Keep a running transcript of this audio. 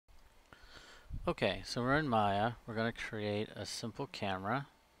Okay, so we're in Maya. We're going to create a simple camera.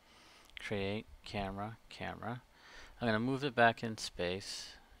 Create camera, camera. I'm going to move it back in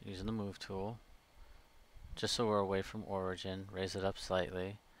space using the move tool, just so we're away from origin. Raise it up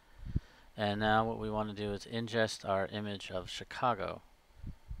slightly. And now what we want to do is ingest our image of Chicago.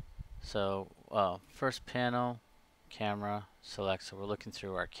 So, first panel, camera, select. So we're looking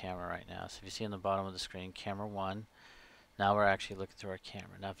through our camera right now. So if you see on the bottom of the screen, camera 1, now we're actually looking through our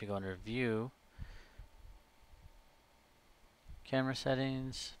camera. Now if you go under view, camera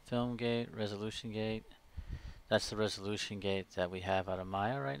settings, film gate, resolution gate. That's the resolution gate that we have out of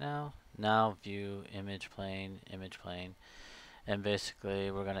Maya right now. Now view image plane, and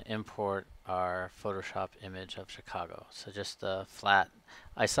basically we're going to import our Photoshop image of Chicago. So just the flat,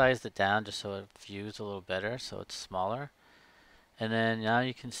 I sized it down just so it views a little better, so it's smaller. And then now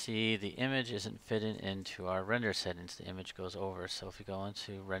you can see the image isn't fitting into our render settings. The image goes over. So if we go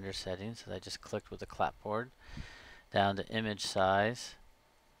into render settings, that I just clicked with the clapboard, down to image size.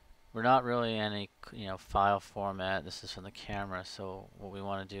 We're not really in any file format. This is from the camera, so what we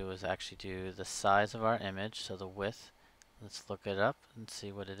want to do is actually do the size of our image, so the width. Let's look it up and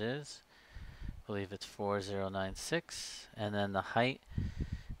see what it is. I believe it's 4096, and then the height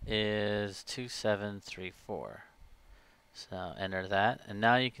is 2734. So enter that, and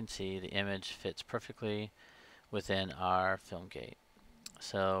now you can see the image fits perfectly within our film gate.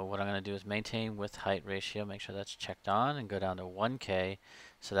 So what I'm going to do is maintain width height ratio, make sure that's checked on, and go down to 1K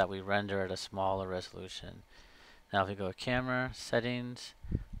so that we render at a smaller resolution. Now if we go to camera, settings,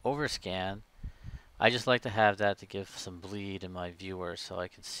 overscan, I just like to have that to give some bleed in my viewer so I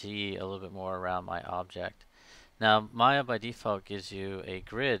can see a little bit more around my object. Now Maya by default gives you a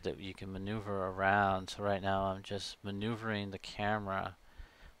grid that you can maneuver around, so right now I'm just maneuvering the camera,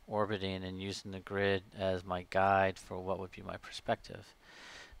 orbiting and using the grid as my guide for what would be my perspective.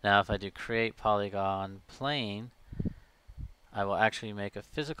 Now if I do create polygon plane, I will actually make a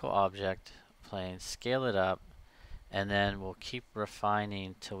physical object plane, scale it up, and then we'll keep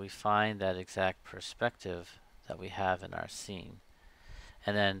refining till we find that exact perspective that we have in our scene.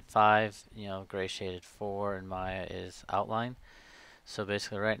 And then 5, gray shaded 4 in Maya is outline. So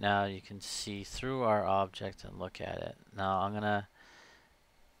basically right now you can see through our object and look at it. Now I'm gonna,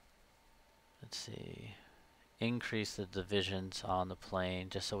 let's see, increase the divisions on the plane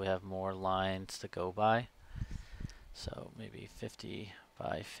just so we have more lines to go by. So maybe 50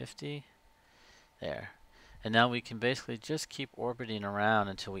 by 50. There. And now we can basically just keep orbiting around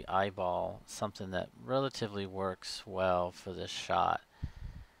until we eyeball something that relatively works well for this shot.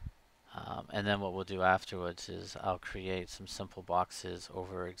 And then what we'll do afterwards is I'll create some simple boxes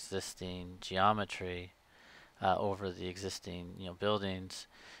over existing geometry, over the existing buildings,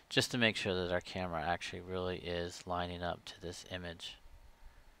 just to make sure that our camera actually really is lining up to this image.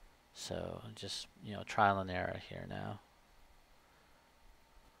 So just trial and error here now.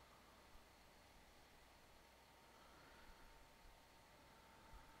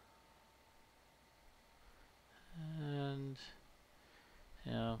 And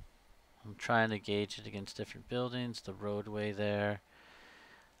I'm trying to gauge it against different buildings, the roadway there.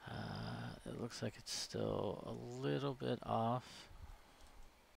 It looks like it's still a little bit off.